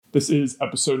This is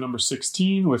episode number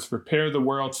 16 with Repair the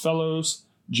World Fellows,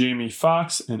 Jamie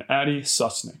Fox and Addie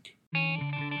Susnick.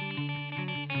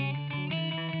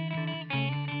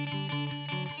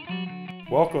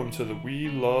 Welcome to the We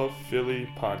Love Philly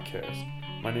podcast.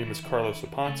 My name is Carlos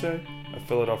Aponte, a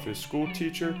Philadelphia school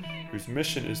teacher whose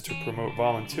mission is to promote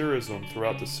volunteerism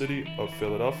throughout the city of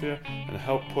Philadelphia and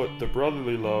help put the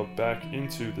brotherly love back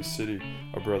into the city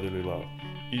of brotherly love.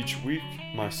 Each week,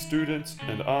 my students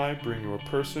and I bring you a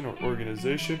person or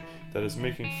organization that is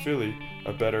making Philly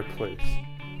a better place.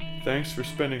 Thanks for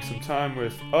spending some time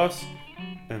with us,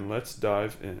 and let's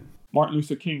dive in. Martin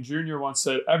Luther King Jr. once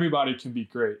said, "Everybody can be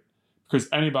great because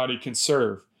anybody can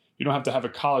serve. You don't have to have a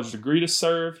college degree to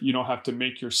serve. You don't have to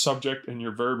make your subject and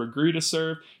your verb agree to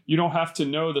serve. You don't have to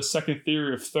know the second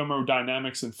theory of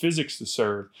thermodynamics and physics to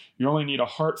serve. You only need a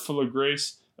heart full of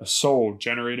grace, a soul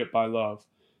generated by love."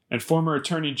 And former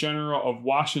Attorney General of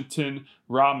Washington,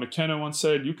 Rob McKenna, once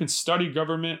said, "You can study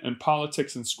government and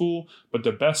politics in school, but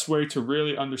the best way to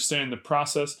really understand the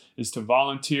process is to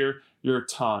volunteer your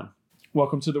time."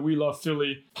 Welcome to the We Love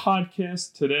Philly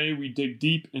podcast. Today, we dig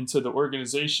deep into the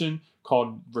organization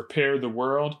called Repair the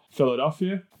World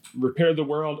Philadelphia. Repair the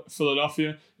World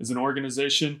Philadelphia is an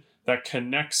organization that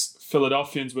connects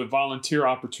Philadelphians with volunteer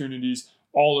opportunities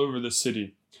all over the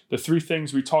city. The three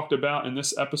things we talked about in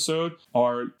this episode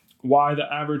are why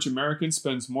the average American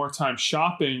spends more time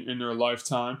shopping in their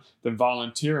lifetime than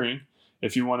volunteering.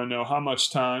 If you want to know how much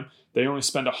time, they only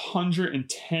spend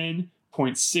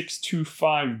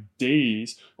 110.625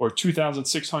 days or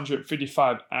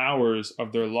 2,655 hours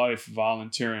of their life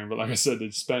volunteering. But like I said, they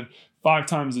spend 5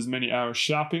 times as many hours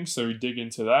shopping, so we dig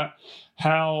into that.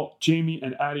 How Jamie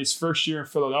and Addie's first year in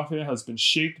Philadelphia has been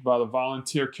shaped by the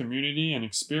volunteer community and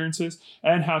experiences,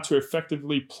 and how to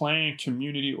effectively plan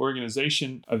community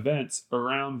organization events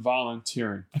around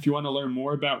volunteering. If you want to learn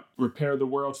more about Repair the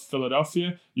World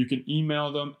Philadelphia, you can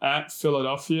email them at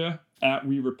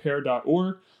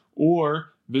philadelphia@werepair.org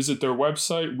or visit their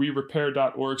website,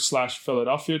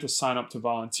 werepair.org/Philadelphia, to sign up to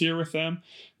volunteer with them.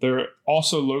 They're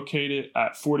also located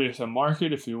at 40th and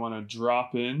Market if you want to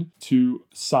drop in to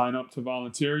sign up to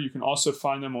volunteer. You can also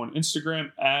find them on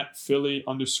Instagram at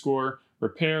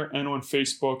Philly_repair and on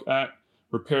Facebook at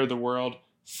Repair the World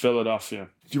Philadelphia.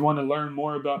 If you want to learn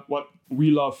more about what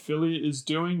We Love Philly is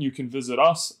doing, you can visit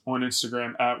us on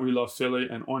Instagram at We Love Philly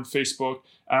and on Facebook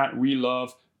at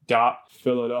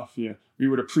WeLove.Philadelphia. We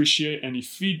would appreciate any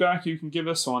feedback you can give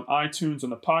us on iTunes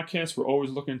on the podcast. We're always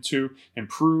looking to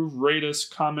improve, rate us,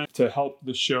 comment to help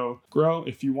the show grow.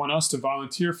 If you want us to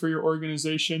volunteer for your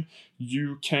organization,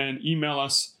 you can email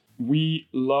us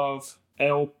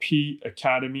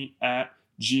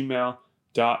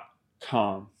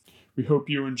welovelpacademy@gmail.com. We hope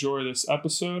you enjoy this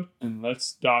episode, and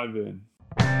let's dive in.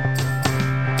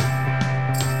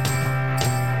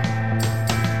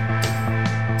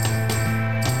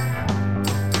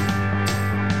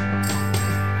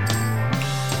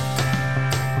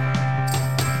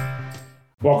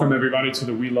 Welcome, everybody, to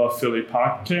the We Love Philly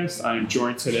podcast. I am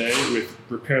joined today with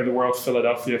Repair the World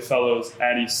Philadelphia Fellows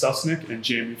Addie Susnick and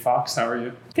Jamie Fox. How are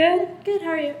you? Good. How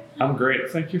are you? I'm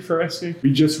great. Thank you for asking.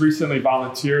 We just recently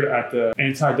volunteered at the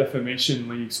Anti-Defamation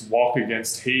League's Walk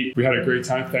Against Hate. We had a great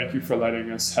time. Thank you for letting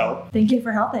us help. Thank you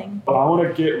for helping. I want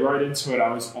to get right into it.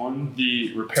 I was on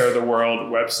the Repair the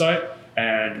World website,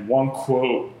 and one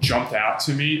quote jumped out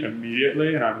to me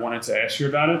immediately, and I wanted to ask you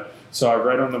about it. So I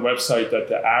read on the website that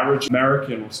the average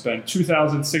American will spend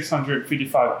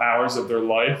 2,655 hours of their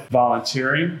life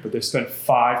volunteering, but they spend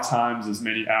 5 times as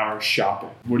many hours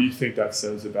shopping. What do you think that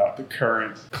says about the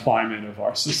current climate of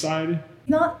our society?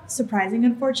 Not surprising,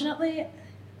 unfortunately.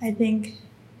 I think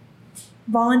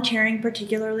volunteering,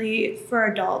 particularly for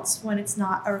adults when it's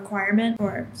not a requirement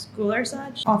for school or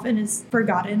such, often is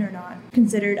forgotten or not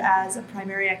considered as a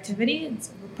primary activity. And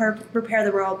so Repair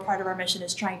the World, part of our mission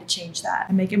is trying to change that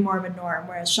and make it more of a norm,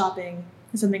 whereas shopping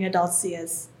is something adults see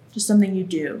as just something you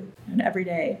do, an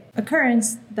everyday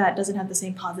occurrence that doesn't have the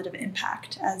same positive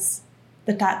impact as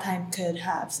that time could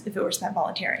have if it were spent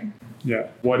volunteering. Yeah.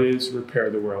 What is Repair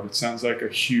the World? It sounds like a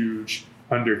huge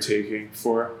undertaking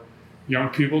for young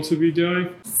people to be doing?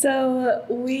 So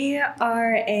we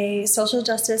are a social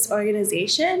justice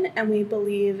organization, and we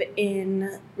believe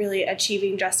in really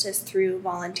achieving justice through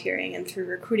volunteering and through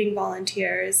recruiting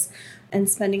volunteers and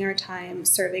spending our time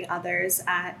serving others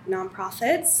at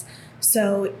nonprofits.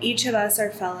 So each of us are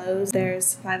fellows.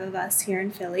 There's 5 of us here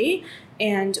in Philly,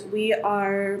 and we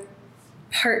are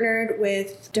partnered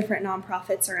with different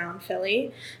nonprofits around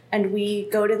Philly, and we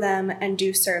go to them and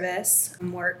do service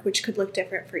work, which could look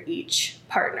different for each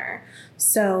partner.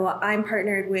 So I'm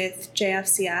partnered with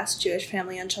JFCS, Jewish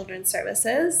Family and Children's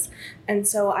Services, and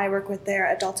so I work with their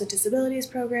Adults with Disabilities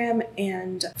program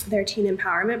and their Teen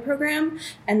Empowerment program,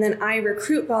 and then I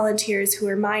recruit volunteers who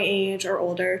are my age or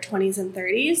older, 20s and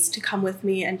 30s, to come with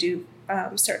me and do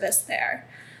service there.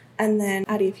 And then,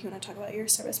 Addie, if you want to talk about your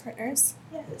service partners.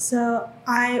 Yeah, so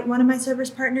one of my service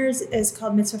partners is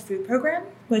called Mitzvah Food Program,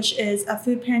 which is a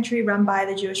food pantry run by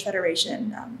the Jewish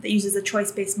Federation that uses a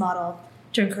choice-based model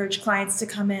to encourage clients to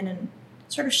come in and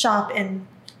sort of shop in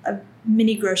a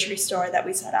mini grocery store that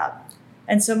we set up.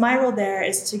 And so my role there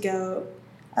is to go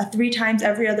 3 times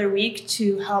every other week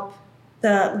to help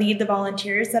lead the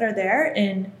volunteers that are there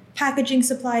in packaging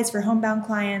supplies for homebound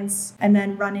clients, and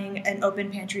then running an open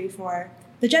pantry for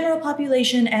the general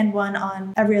population and one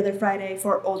on every other Friday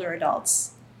for older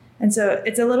adults. And so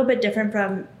it's a little bit different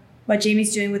from what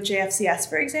Jamie's doing with JFCS,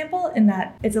 for example, in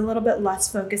that it's a little bit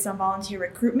less focused on volunteer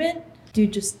recruitment due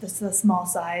to just the small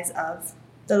size of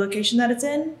the location that it's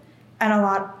in. And a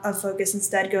lot of focus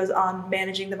instead goes on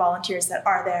managing the volunteers that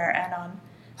are there and on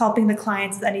helping the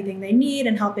clients with anything they need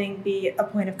and helping be a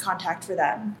point of contact for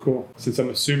them. Cool. Since I'm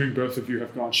assuming both of you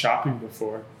have gone shopping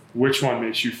before, which one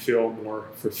makes you feel more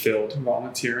fulfilled,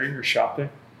 volunteering or shopping?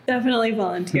 Definitely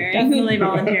volunteering. Definitely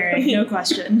volunteering, no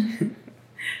question.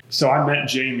 So I met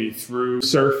Jamie through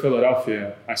Serve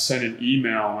Philadelphia. I sent an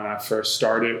email when I first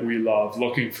started We Love,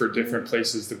 looking for different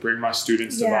places to bring my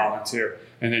students to volunteer.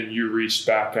 And then you reached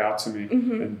back out to me.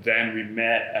 And then we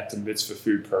met at the Mitzvah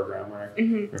Food Program where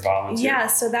we volunteered. Yeah,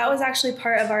 so that was actually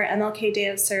part of our MLK Day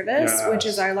of Service, which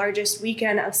is our largest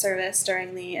weekend of service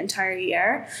during the entire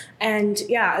year. And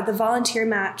yeah, the volunteer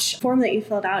match form that you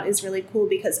filled out is really cool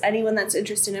because anyone that's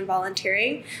interested in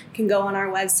volunteering can go on our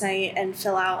website and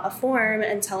fill out a form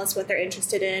and tell us what they're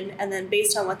interested in. And then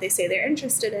based on what they say they're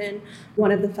interested in,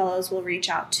 one of the fellows will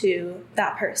reach out to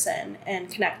that person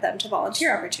and connect them to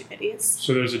volunteer opportunities.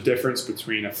 So there's a difference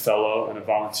between a fellow and a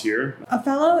volunteer? A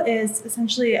fellow is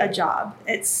essentially a job.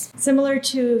 It's similar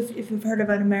to if you've heard of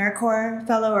an AmeriCorps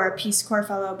fellow or a Peace Corps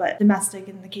fellow, but domestic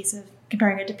in the case of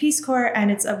comparing it to Peace Corps,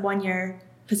 and it's a 1-year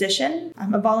position.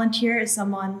 A volunteer is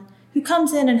someone who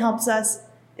comes in and helps us.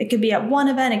 It could be at one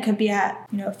event, it could be at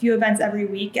a few events every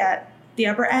week at the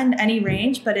upper end, any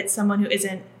range, but it's someone who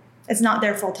it's not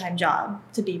their full-time job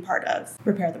to be part of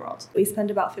Repair the World. We spend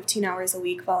about 15 hours a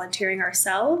week volunteering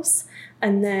ourselves,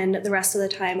 and then the rest of the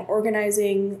time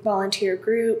organizing volunteer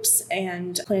groups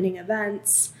and planning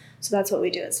events. So that's what we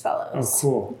do as fellows. Oh,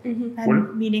 cool.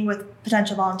 And meeting with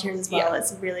potential volunteers as well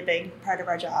is a really big part of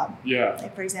our job. Yeah.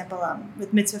 Like, for example,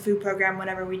 with Mitzvah Food Program,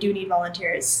 whenever we do need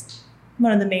volunteers,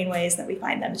 one of the main ways that we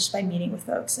find them is just by meeting with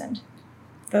folks and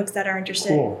folks that are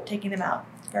interested, taking them out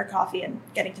for a coffee and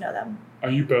getting to know them. Are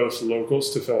you both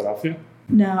locals to Philadelphia?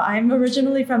 No, I'm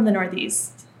originally from the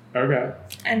Northeast. Okay.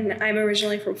 And I'm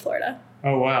originally from Florida.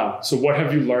 Oh, wow. So what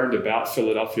have you learned about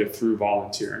Philadelphia through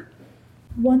volunteering?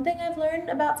 One thing I've learned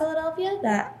about Philadelphia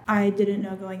that I didn't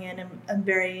know going in and I'm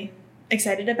very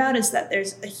excited about is that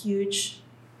there's a huge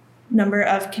number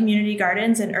of community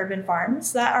gardens and urban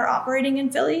farms that are operating in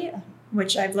Philly,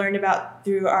 which I've learned about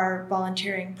through our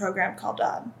volunteering program called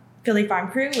Philly Farm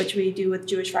Crew, which we do with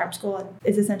Jewish Farm School. And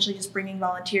it's essentially just bringing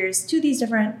volunteers to these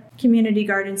different community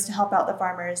gardens to help out the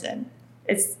farmers. And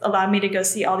it's allowed me to go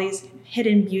see all these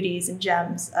hidden beauties and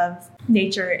gems of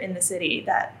nature in the city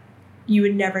that you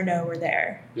would never know were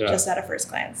there just at a first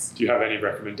glance. Do you have any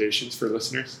recommendations for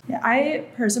listeners? Yeah, I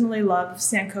personally love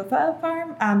Sankofa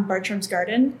Farm, Bartram's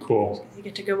Garden. Cool. You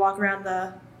get to go walk around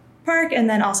the park and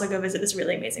then also go visit this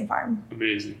really amazing farm.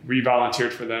 Amazing. We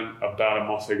volunteered for them about a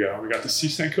month ago. We got to see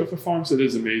Sankofa Farms. It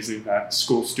is amazing that high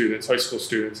school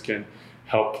students can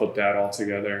help put that all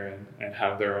together and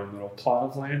have their own little plot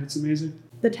of land. It's amazing.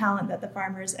 The talent that the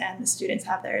farmers and the students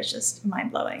have there is just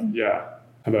mind-blowing. Yeah.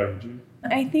 How about you, Julie?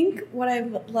 I think what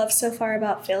I've loved so far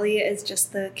about Philly is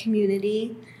just the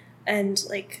community and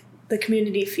the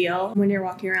community feel when you're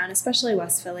walking around, especially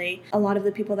West Philly. A lot of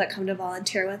the people that come to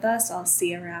volunteer with us, I'll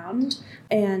see around.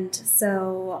 And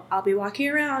so I'll be walking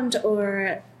around,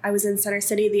 or I was in Center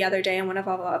City the other day and one of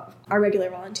our regular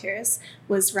volunteers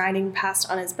was riding past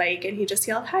on his bike and he just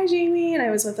yelled, "Hi, Jamie." And I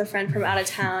was with a friend from out of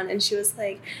town and she was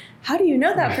like, "How do you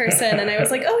know that person?" And I was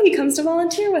like, "Oh, he comes to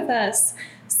volunteer with us."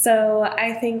 So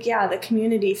I think, the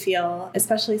community feel,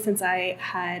 especially since I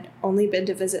had only been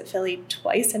to visit Philly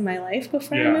twice in my life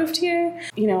before I moved here,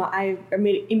 I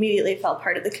immediately felt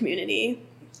part of the community.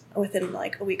 within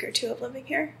like a week or two of living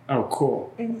here. Oh,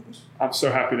 cool. I'm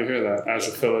so happy to hear that as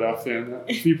a Philadelphian, that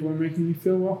people are making you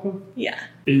feel welcome. Yeah.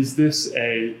 Is this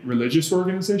a religious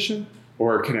organization,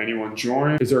 or can anyone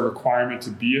join? Is there a requirement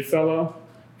to be a fellow?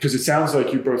 Because it sounds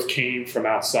like you both came from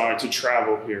outside to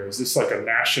travel here. Is this like a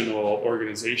national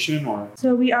organization, or?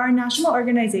 So we are a national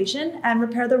organization, and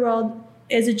Repair the World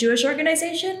is a Jewish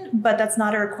organization, but that's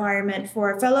not a requirement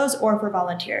for fellows or for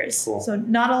volunteers. Cool. So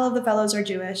not all of the fellows are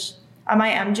Jewish. I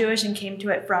am Jewish and came to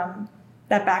it from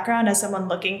that background as someone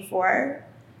looking for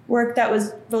work that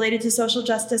was related to social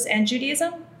justice and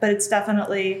Judaism, but it's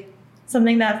definitely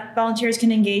something that volunteers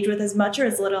can engage with as much or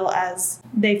as little as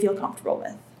they feel comfortable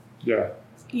with. Yeah.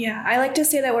 Yeah, I like to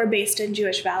say that we're based in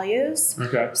Jewish values.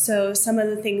 Okay. So some of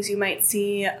the things you might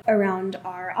see around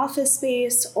our office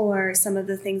space, or some of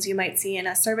the things you might see in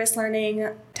a service learning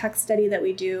text study that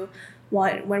we do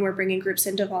when we're bringing groups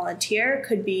in to volunteer,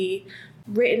 could be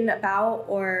written about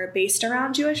or based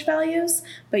around Jewish values,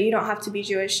 but you don't have to be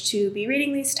Jewish to be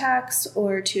reading these texts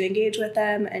or to engage with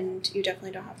them, and you definitely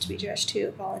don't have to be Jewish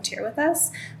to volunteer with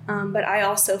us. But I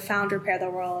also found Repair the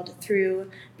World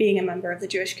through being a member of the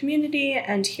Jewish community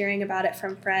and hearing about it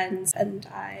from friends, and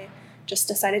I just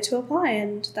decided to apply,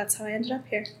 and that's how I ended up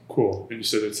here. Cool. And you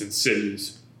said it's in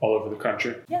cities all over the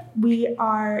country? Yeah, we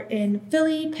are in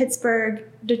Philly, Pittsburgh,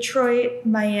 Detroit,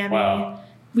 Miami. Wow.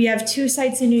 We have 2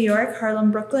 sites in New York, Harlem,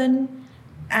 Brooklyn,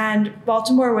 and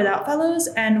Baltimore without fellows,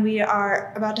 and we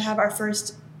are about to have our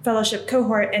first fellowship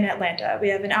cohort in Atlanta. We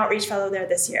have an outreach fellow there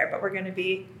this year, but we're going to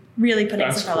be really putting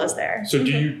That's some fellows cool. there. So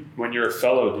do you, when you're a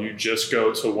fellow, do you just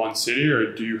go to one city,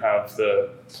 or do you have the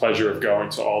pleasure of going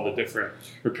to all the different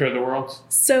Repair the Worlds?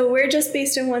 So we're just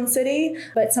based in one city,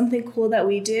 but something cool that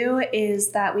we do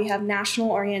is that we have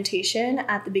national orientation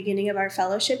at the beginning of our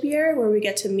fellowship year, where we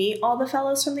get to meet all the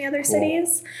fellows from the other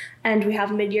cities, and we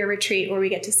have mid-year retreat where we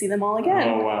get to see them all again.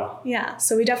 Oh, wow. Yeah,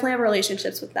 so we definitely have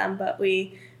relationships with them, but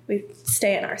we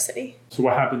stay in our city. So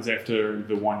what happens after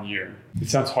the 1 year? It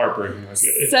sounds heartbreaking. Like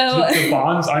So- the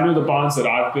bonds, I know the bonds that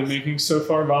I've been making so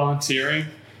far volunteering,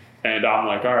 and I'm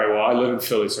like, all right, well, I live in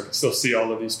Philly, so I can still see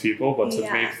all of these people, but to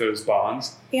Yeah. make those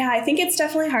bonds. Yeah, I think it's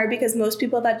definitely hard because most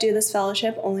people that do this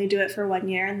fellowship only do it for 1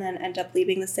 year and then end up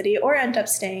leaving the city or end up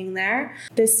staying there.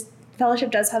 This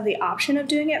fellowship does have the option of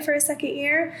doing it for a second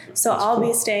year, so That's I'll cool.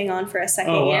 be staying on for a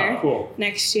second Oh, year wow, cool.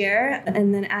 next year.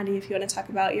 And then Addie, if you want to talk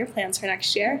about your plans for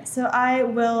next year. So I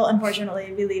will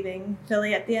unfortunately be leaving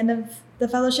Philly at the end of the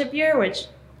fellowship year, which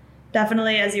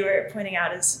definitely, as you were pointing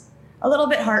out, is a little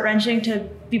bit heart-wrenching to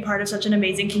be part of such an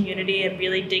amazing community and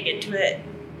really dig into it,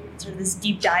 sort of this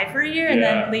deep dive for a year and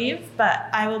Yeah. then leave. But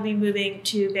I will be moving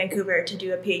to Vancouver to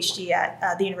do a PhD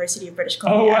at the University of British Oh,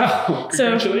 Columbia. wow. So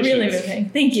Congratulations. really moving.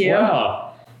 Thank you.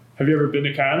 Wow. Have you ever been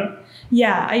to Canada?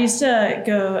 Yeah, I used to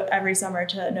go every summer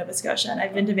to Nova Scotia, and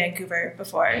I've been to Vancouver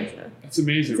before. So That's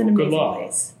amazing. it's an Well, good amazing luck.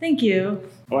 place. Thank you.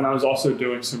 When I was also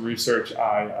doing some research,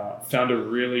 I found a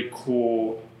really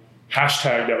cool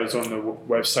hashtag that was on the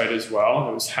website as well.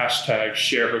 It was hashtag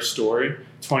Share Her Story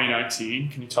 2019.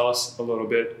 Can you tell us a little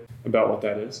bit about what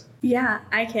that is? Yeah,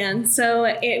 I can. So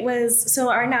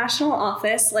our national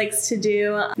office likes to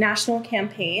do national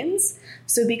campaigns.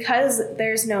 So because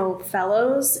there's no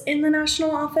fellows in the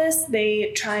national office,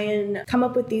 they try and come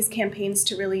up with these campaigns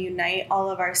to really unite all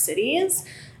of our cities.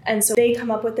 And so they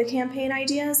come up with the campaign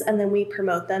ideas and then we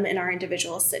promote them in our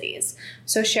individual cities.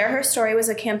 So Share Her Story was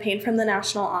a campaign from the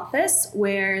national office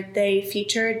where they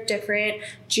featured different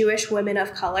Jewish women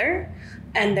of color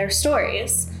and their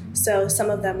stories. So some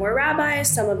of them were rabbis,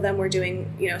 some of them were doing,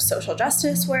 social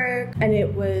justice work, and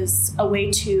it was a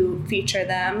way to feature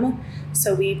them.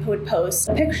 So we would post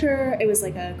a picture, it was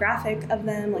like a graphic of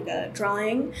them, like a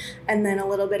drawing, and then a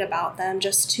little bit about them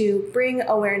just to bring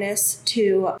awareness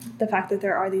to the fact that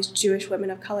there are these Jewish women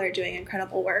of color doing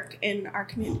incredible work in our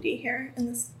community here in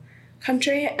this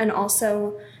country. And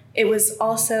also, it was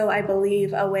also, I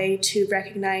believe, a way to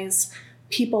recognize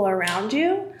people around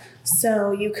you.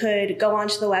 So you could go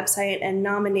onto the website and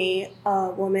nominate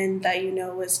a woman that you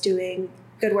know was doing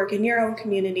good work in your own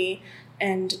community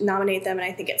and nominate them. And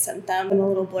I think it sent them a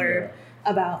little blurb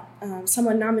about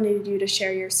someone nominated you to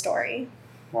share your story.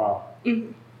 Wow.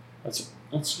 Mm-hmm.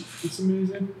 That's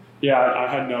amazing. Yeah, I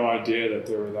had no idea that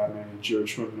there were that many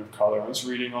Jewish women of color. I was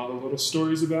reading all the little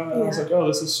stories about it, and I was like, oh,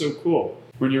 this is so cool.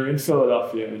 When you're in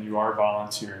Philadelphia and you are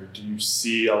volunteering, do you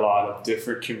see a lot of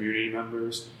different community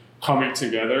members coming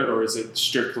together, or is it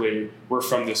strictly, we're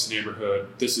from this neighborhood,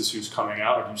 this is who's coming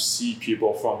out, and you see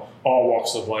people from all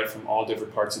walks of life, from all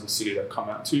different parts of the city that come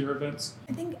out to your events?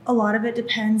 I think a lot of it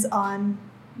depends on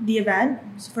the event.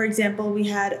 So for example, we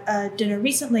had a dinner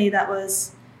recently that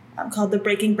was called the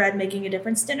Breaking Bread, Making a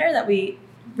Difference dinner that we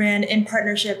ran in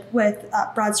partnership with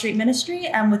Broad Street Ministry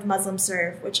and with Muslim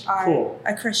Serve, which are Cool.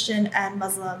 a Christian and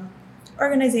Muslim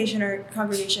organization or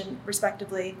congregation,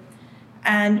 respectively.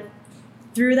 And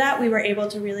through that, we were able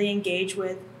to really engage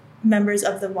with members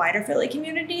of the wider Philly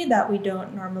community that we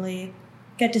don't normally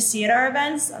get to see at our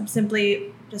events,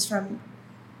 simply just from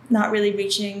not really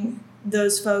reaching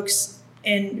those folks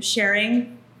in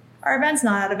sharing our events,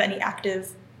 not out of any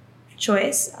active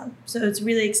choice. So it's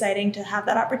really exciting to have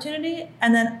that opportunity.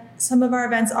 And then some of our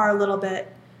events are a little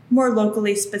bit more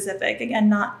locally specific, again,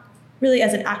 not really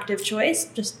as an active choice,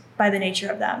 just by the nature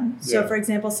of them. So for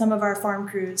example, some of our farm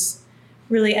crews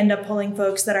really end up pulling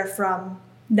folks that are from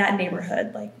that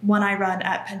neighborhood. Like one I run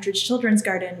at Pentridge Children's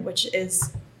Garden, which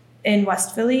is in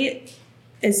West Philly,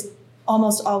 is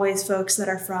almost always folks that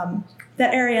are from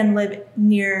that area and live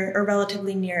near or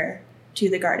relatively near to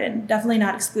the garden. Definitely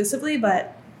not exclusively,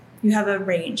 but you have a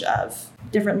range of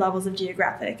different levels of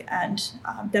geographic and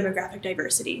demographic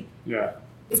diversity. Yeah.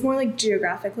 It's more like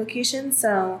geographic locations.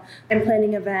 So I'm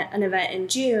planning an event in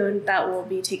June that will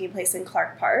be taking place in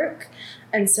Clark Park.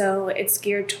 And so it's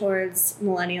geared towards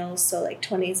millennials, so like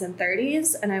 20s and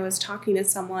 30s. And I was talking to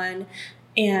someone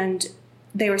and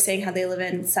they were saying how they live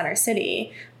in Center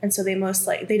City. And so they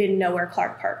didn't know where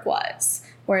Clark Park was.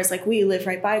 Whereas like we live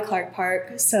right by Clark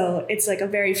Park. So it's like a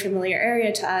very familiar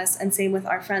area to us. And same with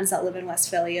our friends that live in West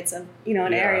Philly. It's an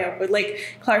area where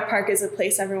like Clark Park is a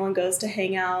place everyone goes to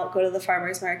hang out, go to the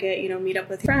farmer's market, meet up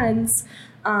with friends.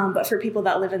 But for people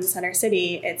that live in Center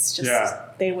City, it's just,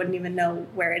 they wouldn't even know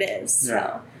where it is. Yeah.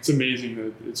 So. It's amazing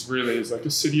that it's really is like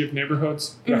a city of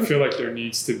neighborhoods. Mm-hmm. I feel like there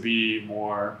needs to be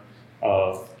more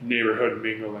of neighborhood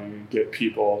mingling and get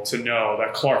people to know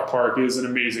that Clark Park is an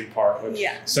amazing park. Like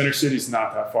Center City's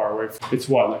not that far away. It's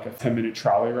like a 10-minute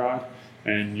trolley ride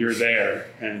and you're there.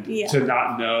 And to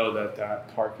not know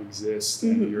that park exists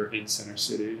and you're in Center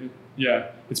City,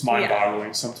 it's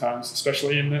mind-boggling sometimes,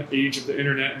 especially in the age of the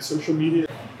internet and social media.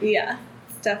 Yeah,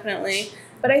 definitely.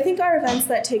 But I think our events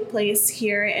that take place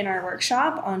here in our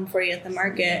workshop on 40th and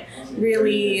Market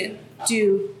really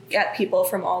do get people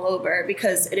from all over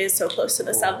because it is so close to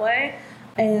the subway.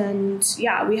 And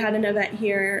we had an event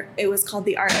here. It was called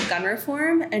The Art of Gun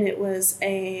Reform, and it was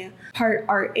a part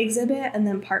art exhibit and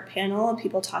then part panel of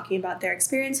people talking about their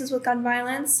experiences with gun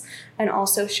violence and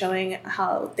also showing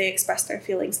how they express their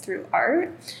feelings through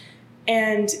art.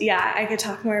 And I could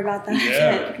talk more about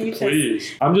that. Yeah,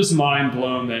 please. I'm just mind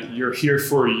blown that you're here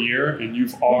for a year and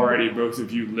you've already, both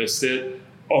of you, listed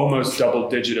almost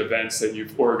double-digit events that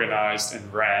you've organized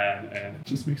and ran, and it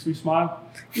just makes me smile.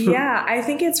 Yeah, I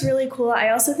think it's really cool. I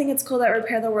also think it's cool that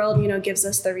Repair the World, gives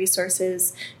us the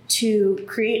resources to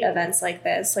create events like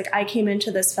this. Like I came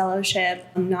into this fellowship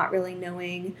not really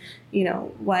knowing,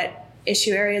 what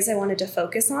issue areas I wanted to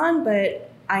focus on,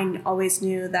 but I always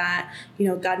knew that,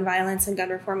 gun violence and gun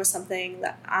reform was something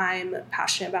that I'm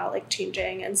passionate about, like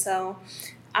changing. And so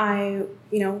I,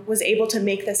 was able to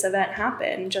make this event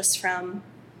happen just from,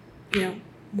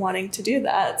 wanting to do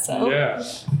that. So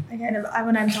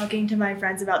when I'm talking to my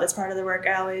friends about this part of the work,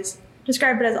 I always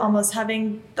describe it as almost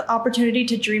having the opportunity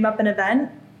to dream up an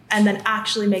event and then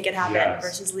actually make it happen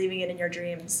versus leaving it in your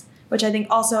dreams, which I think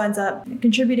also ends up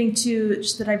contributing to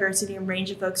just the diversity and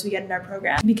range of folks we get in our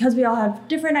program. Because we all have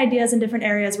different ideas and different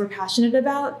areas we're passionate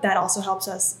about, that also helps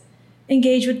us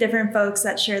engage with different folks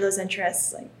that share those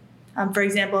interests. Like, for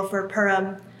example, for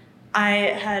Purim, I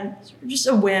had just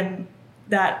a whim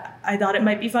that I thought it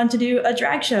might be fun to do a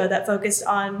drag show that focused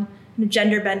on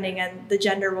gender bending and the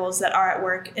gender roles that are at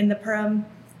work in the Purim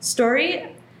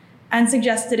story, and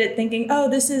suggested it thinking,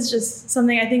 this is just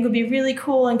something I think would be really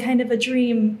cool and kind of a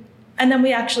dream. And then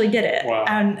we actually did it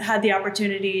and had the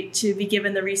opportunity to be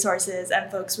given the resources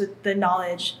and folks with the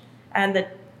knowledge and the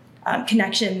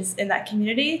connections in that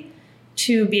community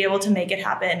to be able to make it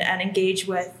happen and engage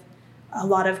with a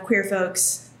lot of queer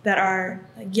folks that are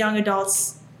like young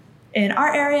adults in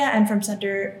our area and from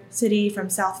Center City, from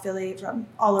South Philly, from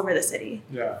all over the city.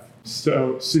 Yeah.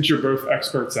 So since you're both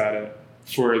experts at it,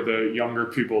 for the younger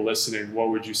people listening, what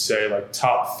would you say, like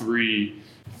top 3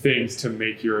 things to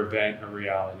make your event a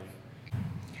reality?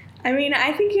 I mean,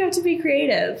 I think you have to be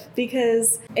creative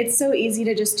because it's so easy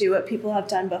to just do what people have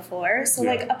done before. So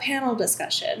like a panel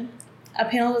discussion. I've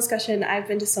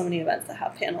been to so many events that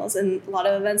have panels, and a lot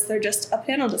of events, they're just a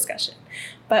panel discussion.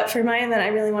 But for my event, I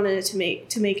really wanted it to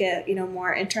make it,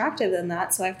 more interactive than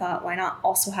that. So I thought, why not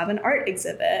also have an art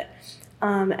exhibit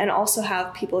and also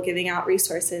have people giving out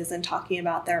resources and talking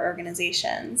about their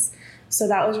organizations. So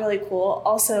that was really cool.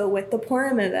 Also with the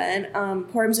Purim event,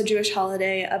 Purim's a Jewish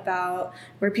holiday about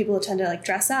where people tend to like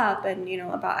dress up and,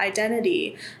 about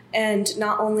identity. And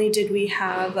not only did we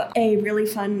have a really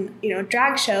fun,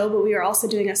 drag show, but we were also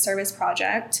doing a service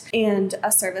project and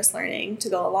a service learning to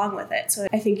go along with it. So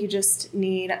I think you just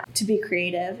need to be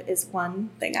creative is one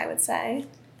thing I would say.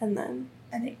 And then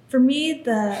I think for me,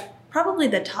 probably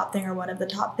the top thing or one of the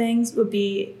top things would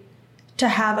be to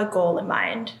have a goal in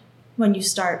mind when you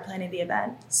start planning the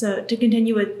event. So to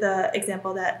continue with the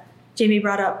example that Jamie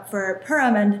brought up for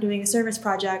Purim and doing a service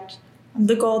project,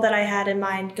 the goal that I had in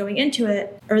mind going into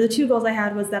it, or the two goals I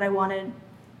had, was that I wanted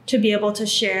to be able to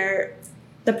share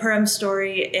the Purim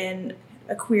story in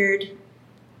a queered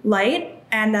light,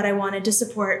 and that I wanted to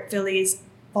support Philly's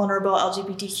vulnerable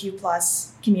LGBTQ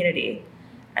plus community.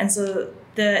 And so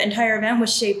the entire event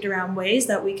was shaped around ways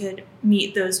that we could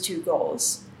meet those two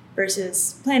goals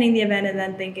versus planning the event and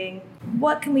then thinking,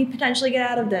 what can we potentially get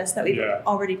out of this that we've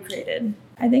already created?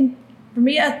 I think for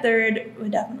me, a third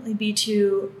would definitely be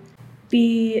to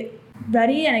be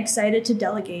ready and excited to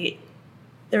delegate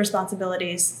the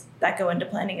responsibilities that go into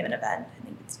planning an event. I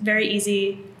think it's very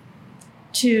easy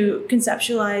to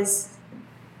conceptualize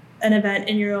an event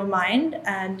in your own mind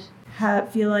and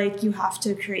feel like you have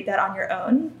to create that on your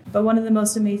own. But one of the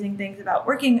most amazing things about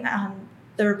working on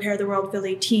the Repair the World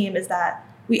Philly team is that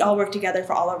we all work together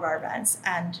for all of our events.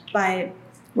 And by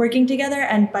working together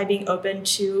and by being open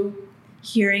to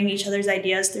hearing each other's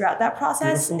ideas throughout that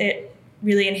process, it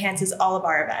really enhances all of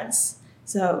our events.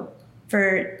 So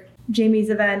for Jamie's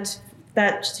event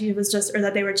that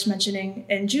they were just mentioning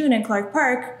in June in Clark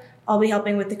Park, I'll be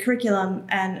helping with the curriculum,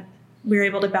 and we were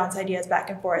able to bounce ideas back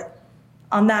and forth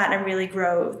on that and really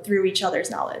grow through each other's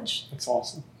knowledge. That's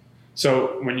awesome.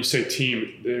 So when you say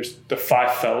team, there's the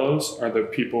 5 fellows are the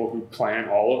people who plan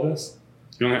all of this?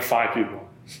 You only have 5 people.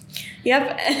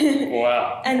 Yep.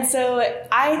 Wow. And so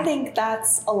I think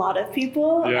that's a lot of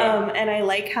people. Yeah. And I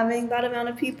like having that amount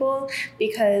of people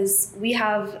because we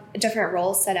have different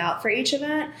roles set out for each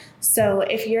event. So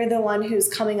if you're the one who's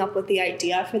coming up with the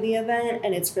idea for the event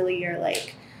and it's really your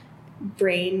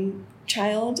brain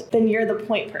child, then you're the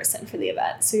point person for the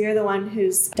event. So you're the one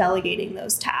who's delegating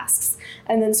those tasks.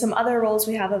 And then some other roles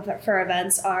we have for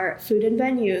events are food and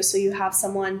venue. So you have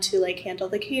someone to handle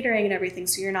the catering and everything.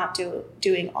 So you're not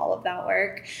doing all of that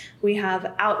work. We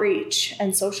have outreach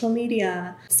and social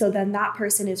media. So then that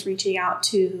person is reaching out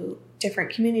to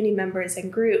different community members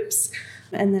and groups.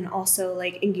 And then also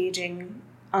engaging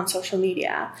on social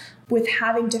media. With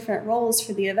having different roles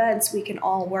for the events, we can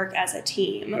all work as a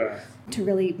team to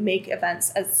really make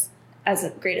events as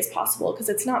great as possible, because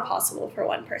it's not possible for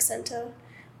one person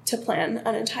to plan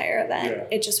an entire event.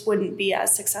 Yeah. It just wouldn't be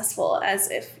as successful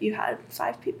as if you had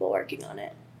 5 people working on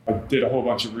it. I did a whole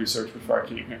bunch of research before I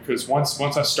came here, because once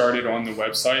I started on the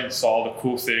website and saw the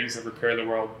cool things that Repair the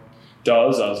World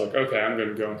does, I was like, okay, I'm going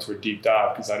to go into a deep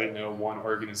dive, because I didn't know one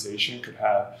organization could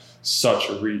have such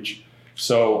a reach.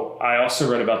 So I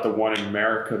also read about the One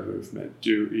America movement.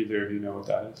 Do either of you know what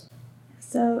that is?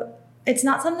 So it's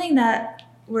not something that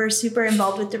we're super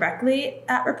involved with directly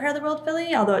at Repair the World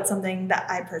Philly, although it's something that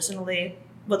I personally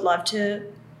would love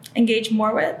to engage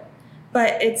more with.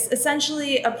 But it's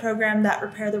essentially a program that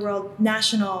Repair the World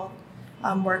National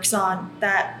works on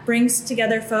that brings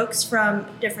together folks from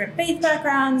different faith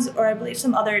backgrounds, or I believe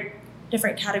some other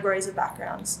different categories of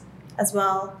backgrounds as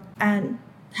well, and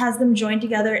has them join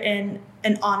together in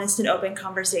an honest and open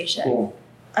conversation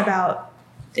about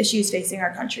issues facing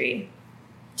our country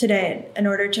today, in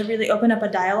order to really open up a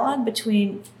dialogue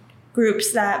between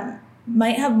groups that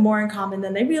might have more in common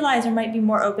than they realize, or might be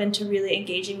more open to really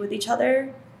engaging with each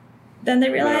other than they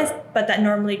realize, but that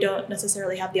normally don't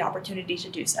necessarily have the opportunity to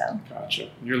do so. Gotcha.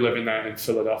 You're living that in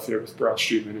Philadelphia with Broad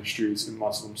Street Ministries and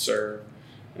Muslim Serve,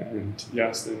 and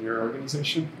yes, in your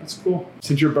organization. That's cool.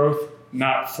 Since you're both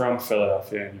not from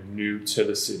Philadelphia and you're new to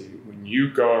the city, when you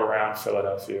go around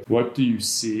Philadelphia, what do you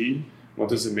see? What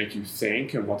does it make you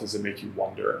think? And what does it make you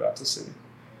wonder about the city?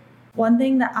 One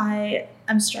thing that I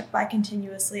am struck by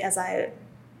continuously as I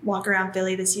walk around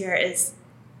Philly this year is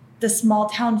the small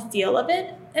town feel of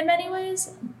it in many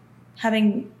ways.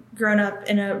 Having grown up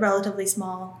in a relatively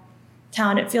small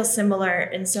town, it feels similar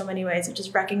in so many ways, which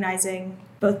is recognizing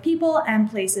both people and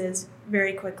places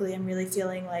very quickly and really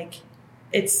feeling like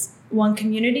it's one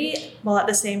community, while at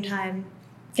the same time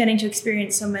getting to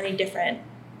experience so many different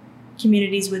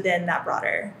communities within that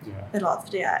broader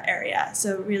Philadelphia area.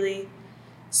 So really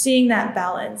seeing that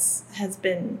balance has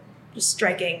been just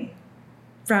striking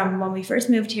from when we first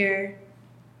moved here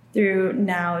through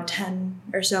now 10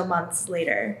 or so months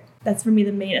later. That's for me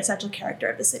the main essential character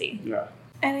of the city. Yeah.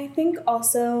 And I think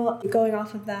also going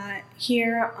off of that,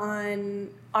 here on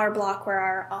our block where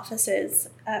our office is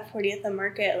at 40th and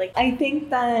Market, like I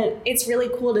think that it's really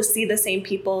cool to see the same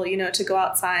people, you know, to go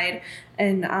outside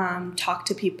and talk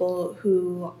to people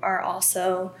who are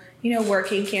also, you know,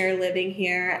 working here, living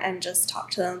here, and just talk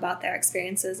to them about their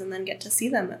experiences and then get to see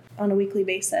them on a weekly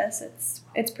basis.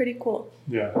 It's pretty cool.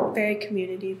 Yeah. Very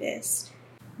community based.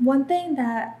 One thing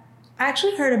that I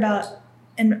actually heard about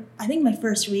in I think my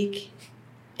first week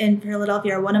in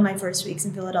Philadelphia, or one of my first weeks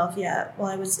in Philadelphia,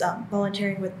 while I was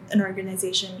volunteering with an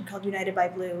organization called United by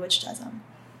Blue, which does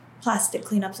plastic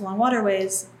cleanups along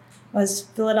waterways, was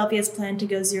Philadelphia's plan to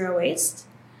go zero waste.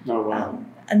 Oh, wow.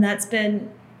 And that's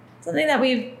been something that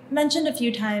we've mentioned a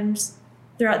few times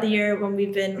throughout the year when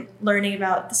we've been learning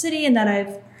about the city, and that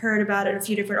I've heard about at a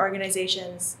few different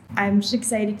organizations. I'm just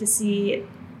excited to see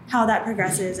how that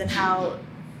progresses and how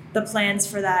the plans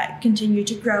for that continue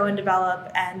to grow and develop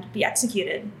and be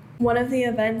executed. One of the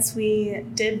events we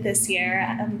did this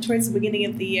year, towards the beginning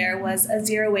of the year, was a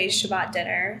zero waste Shabbat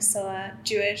dinner, so a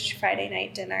Jewish Friday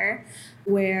night dinner,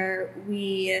 where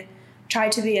we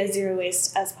tried to be as zero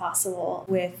waste as possible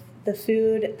with the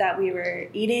food that we were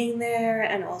eating there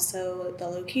and also the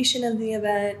location of the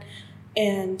event.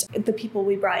 And the people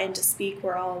we brought in to speak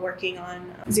were all working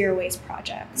on zero waste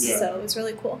projects. Yeah. So it was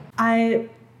really cool. I'm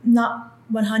not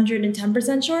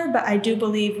 110% sure, but I do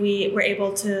believe we were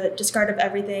able to discard of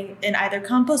everything in either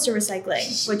compost or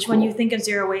recycling, which cool. When you think of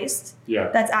zero waste,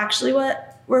 that's actually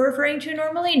what we're referring to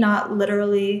normally, not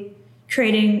literally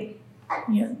creating,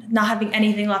 you know, not having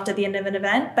anything left at the end of an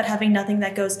event, but having nothing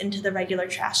that goes into the regular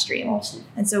trash stream. Awesome.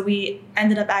 And so we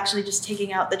ended up actually just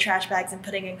taking out the trash bags and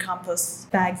putting in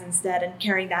compost bags instead and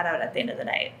carrying that out at the end of the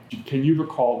night. Can you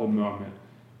recall the moment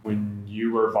when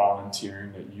you were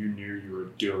volunteering that you knew you were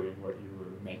doing what you were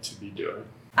meant to be doing?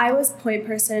 I was point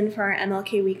person for our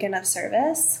MLK Weekend of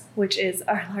Service, which is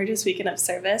our largest weekend of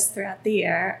service throughout the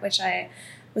year, which I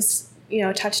was, you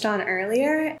know, touched on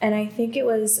earlier. And I think it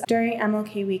was during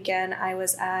MLK Weekend, I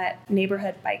was at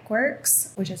Neighborhood Bike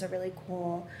Works, which is a really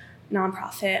cool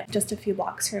nonprofit just a few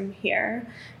blocks from here.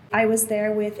 I was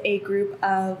there with a group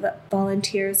of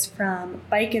volunteers from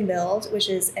Bike and Build, which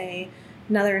is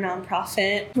another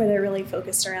nonprofit where they're really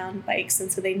focused around bikes.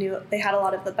 And so they knew they had a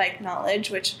lot of the bike knowledge,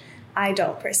 which I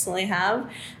don't personally have.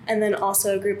 And then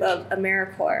also a group of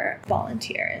AmeriCorps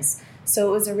volunteers. So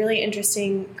it was a really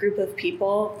interesting group of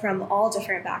people from all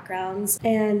different backgrounds.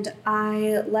 And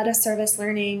I led a service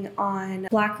learning on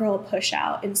Black Girl Push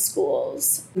Out in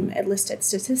schools. It listed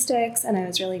statistics, and I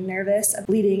was really nervous of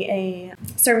leading a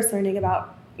service learning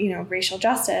about, you know, racial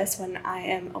justice when I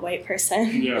am a white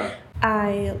person. Yeah.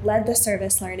 I led the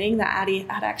service learning that Addie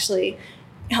had actually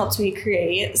helped me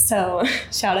create. So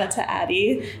shout out to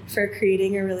Addie for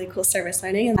creating a really cool service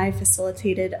learning. And I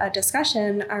facilitated a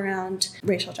discussion around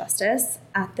racial justice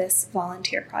at this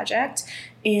volunteer project.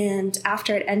 And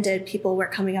after it ended, people were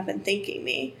coming up and thanking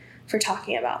me for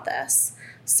talking about this.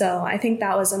 So I think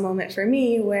that was a moment for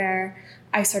me where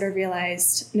I sort of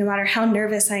realized no matter how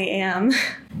nervous I am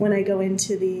when I go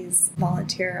into these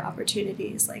volunteer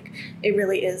opportunities, like it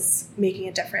really is making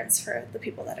a difference for the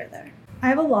people that are there. I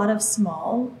have a lot of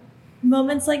small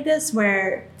moments like this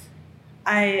where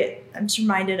I'm just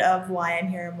reminded of why I'm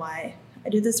here and why I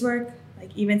do this work. Like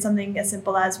even something as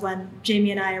simple as when Jamie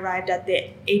and I arrived at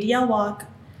the ADL walk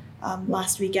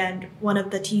last weekend, one of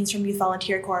the teens from Youth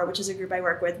Volunteer Corps, which is a group I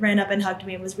work with, ran up and hugged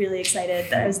me and was really excited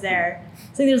that I was there.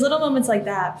 So there's little moments like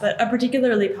that, but a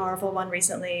particularly powerful one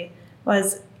recently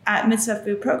was at Mitzvah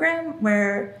Food Program,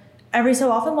 where every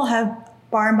so often we'll have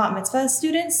bar and bat mitzvah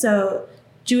students, so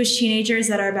Jewish teenagers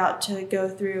that are about to go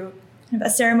through a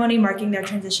ceremony marking their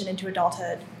transition into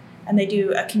adulthood, and they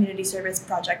do a community service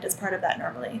project as part of that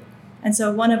normally. And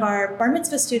so one of our bar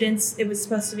mitzvah students, it was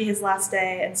supposed to be his last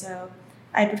day, and so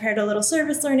I prepared a little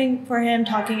service learning for him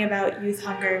talking about youth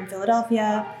hunger in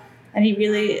Philadelphia, and he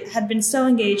really had been so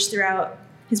engaged throughout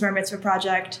his bar mitzvah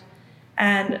project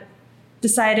and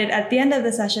decided at the end of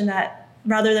the session that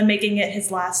rather than making it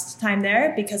his last time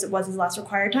there, because it was his last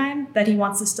required time, that he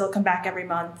wants to still come back every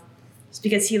month just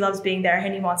because he loves being there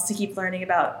and he wants to keep learning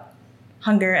about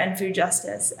hunger and food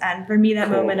justice. And for me,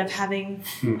 that moment of having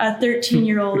a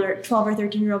 13-year-old or 12 or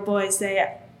 13-year-old boy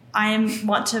say, I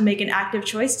want to make an active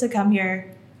choice to come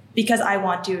here because I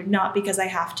want to, not because I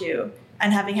have to,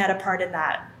 and having had a part in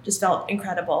that just felt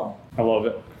incredible. I love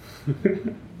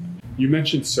it. You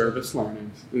mentioned service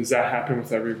learning. Does that happen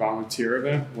with every volunteer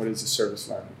event? What is a service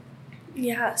learning?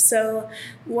 Yeah, so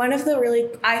one of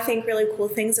the I think, really cool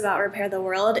things about Repair the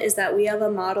World is that we have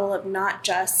a model of not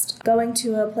just going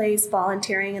to a place,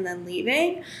 volunteering, and then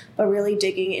leaving, but really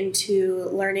digging into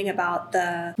learning about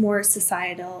the more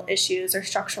societal issues or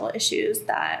structural issues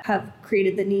that have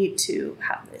created the need to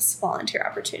have this volunteer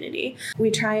opportunity.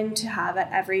 We try to have at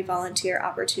every volunteer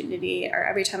opportunity, or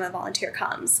every time a volunteer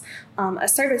comes, a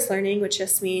service learning, which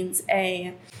just means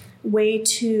a way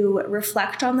to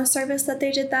reflect on the service that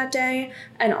they did that day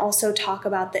and also talk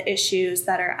about the issues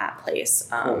that are at place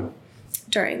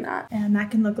during that. And that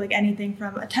can look like anything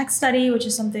from a tech study, which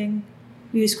is something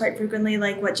we use quite frequently,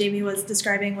 like what Jamie was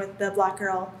describing with the Black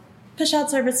Girl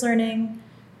push-out service learning,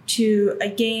 to a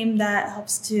game that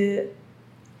helps to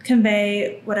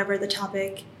convey whatever the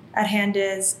topic at hand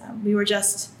is. We were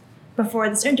just, before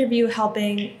this interview,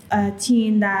 helping a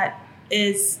teen that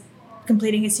is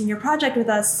completing a senior project with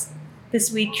us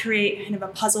this week create kind of a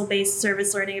puzzle-based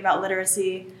service learning about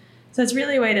literacy. So it's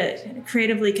really a way to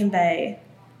creatively convey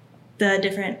the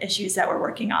different issues that we're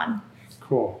working on.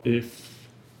 Cool. If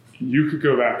you could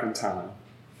go back in time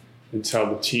and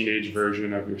tell the teenage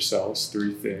version of yourselves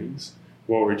 3 things,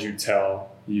 what would you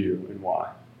tell you and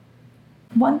why?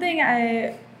 One thing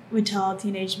I would tell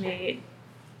teenage me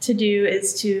to do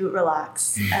is to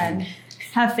relax and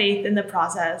have faith in the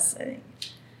process.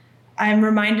 I'm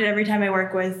reminded every time I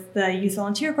work with the Youth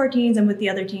Volunteer Corps teens and with the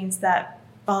other teens that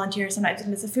volunteer sometimes in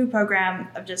the food program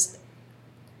of just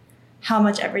how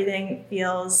much everything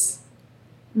feels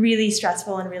really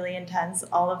stressful and really intense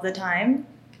all of the time.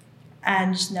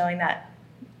 And just knowing that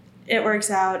it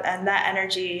works out, and that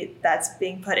energy that's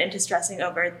being put into stressing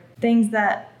over things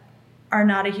that are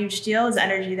not a huge deal is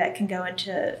energy that can go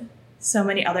into so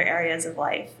many other areas of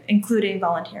life, including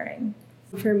volunteering.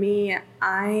 For me,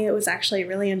 I was actually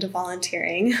really into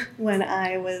volunteering when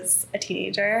I was a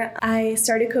teenager. I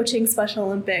started coaching Special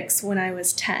Olympics when I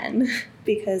was 10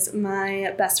 because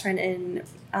my best friend in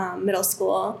middle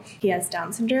school, he has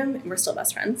Down syndrome, and we're still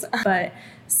best friends. But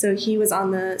so he was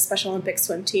on the Special Olympics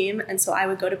swim team, and so I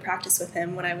would go to practice with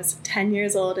him when I was 10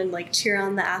 years old and like cheer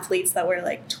on the athletes that were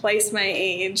like twice my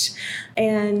age.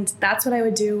 And that's what I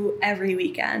would do every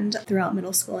weekend throughout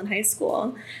middle school and high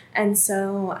school. And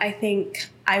so I think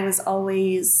I was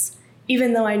always,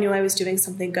 even though I knew I was doing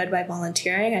something good by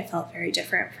volunteering, I felt very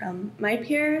different from my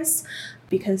peers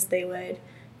because they would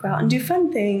go out and do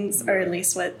fun things, or at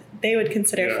least what they would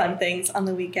consider fun things on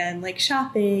the weekend, like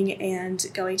shopping and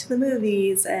going to the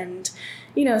movies and,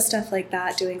 you know, stuff like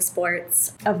that, doing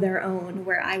sports of their own,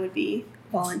 where I would be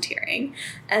volunteering.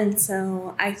 And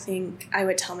so I think I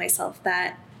would tell myself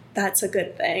that that's a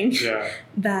good thing,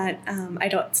 that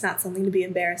it's not something to be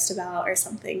embarrassed about or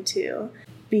something to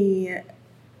be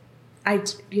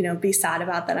sad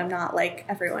about, that I'm not like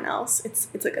everyone else.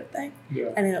 It's a good thing.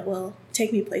 Yeah. And it will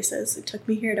take me places. It took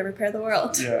me here to repair the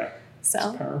world. Yeah. So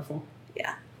it's powerful.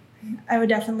 Yeah. I would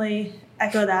definitely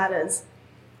echo that.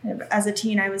 As a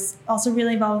teen, I was also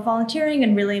really involved with volunteering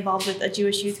and really involved with a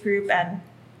Jewish youth group, and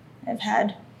I've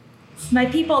had my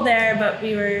people there, but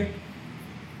we were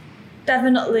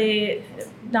definitely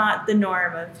not the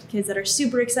norm of kids that are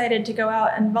super excited to go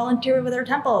out and volunteer with our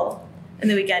temple in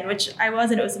the weekend, which I was,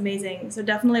 and it was amazing. So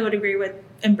definitely would agree with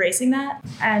embracing that.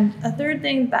 And a third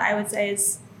thing that I would say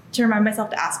is to remind myself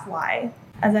to ask why.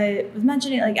 As I was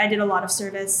mentioning, like, I did a lot of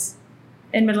service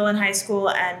in middle and high school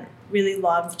and really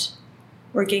loved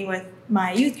working with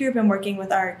my youth group and working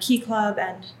with our Key Club,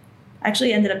 and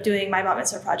actually ended up doing my Bat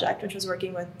Mitzvah project, which was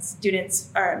working with students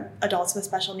or adults with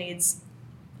special needs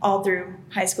all through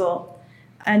high school,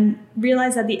 and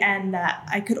realized at the end that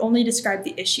I could only describe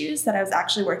the issues that I was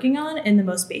actually working on in the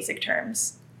most basic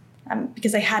terms,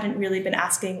 because I hadn't really been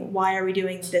asking, why are we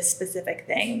doing this specific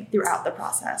thing throughout the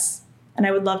process? And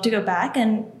I would love to go back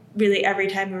and really every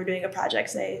time we were doing a project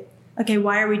say, okay,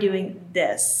 why are we doing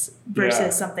this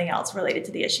versus something else related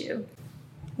to the issue?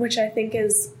 Which I think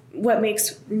is what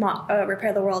makes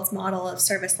Repair the World's model of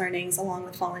service learnings along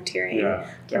with volunteering a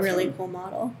really cool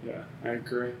model. Yeah, I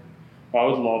agree. Well, I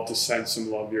would love to send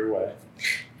some love your way,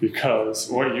 because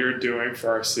what you're doing for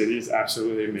our city is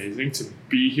absolutely amazing. To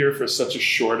be here for such a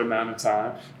short amount of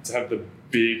time, to have the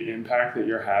big impact that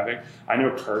you're having. I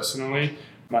know personally,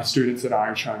 my students and I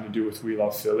are trying to do with We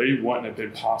Love Philly wouldn't have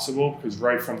been possible, because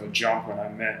right from the jump when I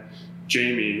met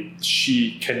Jamie,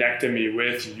 she connected me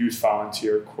with Youth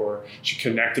Volunteer Corps. She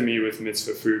connected me with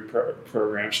Mitzvah Food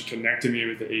Program. She connected me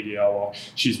with the ADL.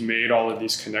 She's made all of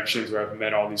these connections where I've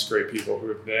met all these great people who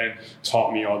have then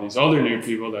taught me all these other new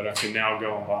people that I can now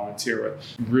go and volunteer with.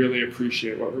 Really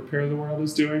appreciate what Repair the World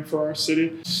is doing for our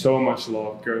city. So much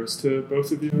love goes to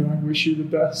both of you, and I wish you the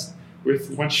best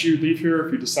once you leave here,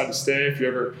 if you decide to stay, if you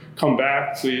ever come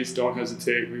back, please don't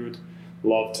hesitate. We would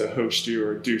love to host you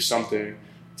or do something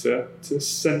to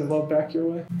send the love back your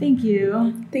way. Thank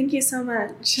you. Thank you so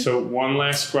much. So one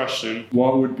last question.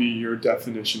 What would be your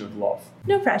definition of love?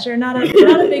 No pressure, not a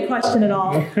big question at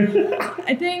all.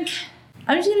 I think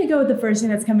I'm just going to go with the first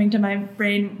thing that's coming to my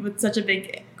brain with such a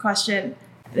big question.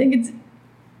 I think it's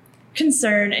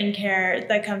concern and care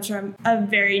that comes from a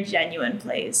very genuine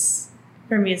place.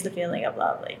 For me, is the feeling of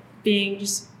love, like being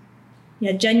just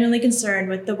genuinely concerned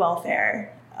with the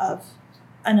welfare of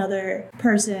another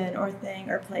person or thing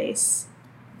or place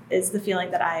is the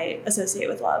feeling that I associate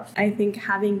with love. I think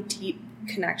having deep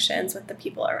connections with the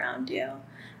people around you,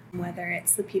 whether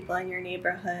it's the people in your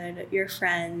neighborhood, your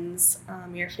friends,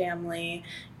 your family,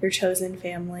 your chosen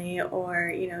family,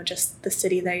 or, just the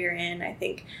city that you're in, I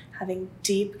think having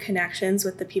deep connections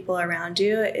with the people around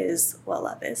you is what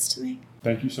love is to me.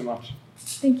 Thank you so much.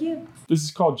 Thank you. This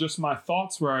is called Just My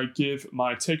Thoughts, where I give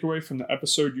my takeaway from the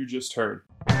episode you just heard.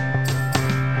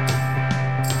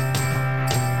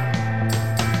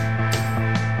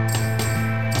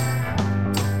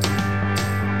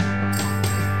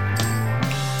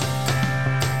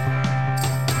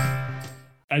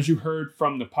 As you heard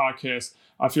from the podcast,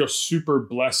 I feel super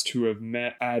blessed to have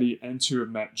met Addie and to have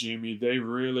met Jamie. They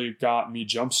really got me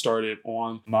jump-started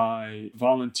on my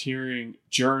volunteering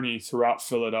journey throughout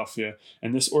Philadelphia.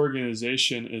 And this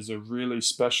organization is a really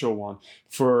special one.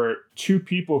 For two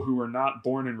people who were not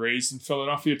born and raised in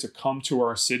Philadelphia to come to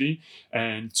our city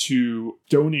and to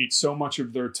donate so much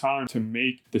of their time to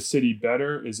make the city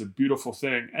better is a beautiful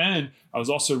thing. And I was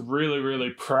also really, really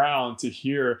proud to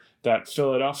hear that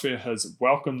Philadelphia has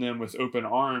welcomed them with open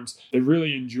arms. They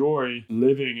really enjoy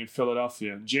living in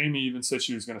Philadelphia. Jamie even said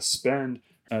she was going to spend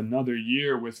another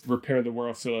year with Repair the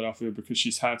World Philadelphia because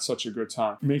she's had such a good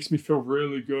time. It makes me feel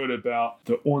really good about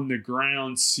the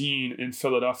on-the-ground scene in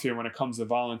Philadelphia when it comes to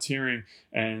volunteering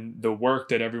and the work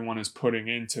that everyone is putting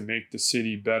in to make the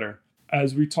city better.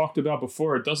 As we talked about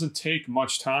before, it doesn't take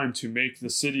much time to make the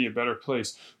city a better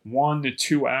place. 1 to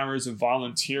 2 hours of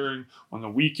volunteering on the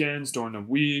weekends, during the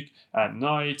week, at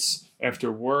nights, after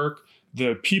work.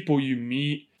 The people you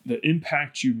meet, the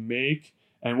impact you make,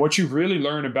 and what you really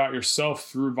learn about yourself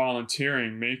through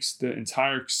volunteering makes the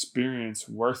entire experience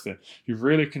worth it. You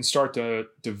really can start to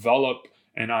develop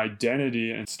an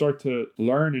identity and start to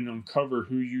learn and uncover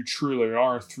who you truly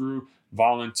are through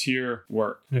volunteer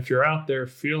work. And if you're out there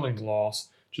feeling lost,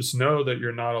 just know that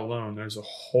you're not alone. There's a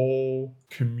whole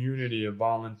community of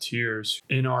volunteers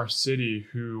in our city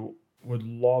who would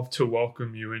love to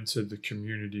welcome you into the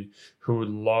community, who would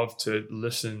love to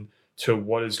listen to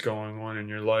what is going on in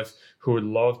your life, who would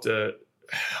love to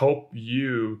help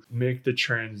you make the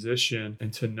transition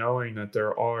into knowing that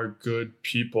there are good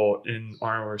people in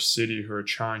our city who are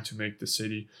trying to make the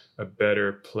city a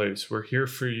better place. We're here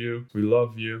for you. We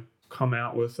love you. Come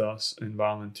out with us and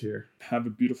volunteer. Have a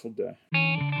beautiful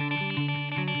day.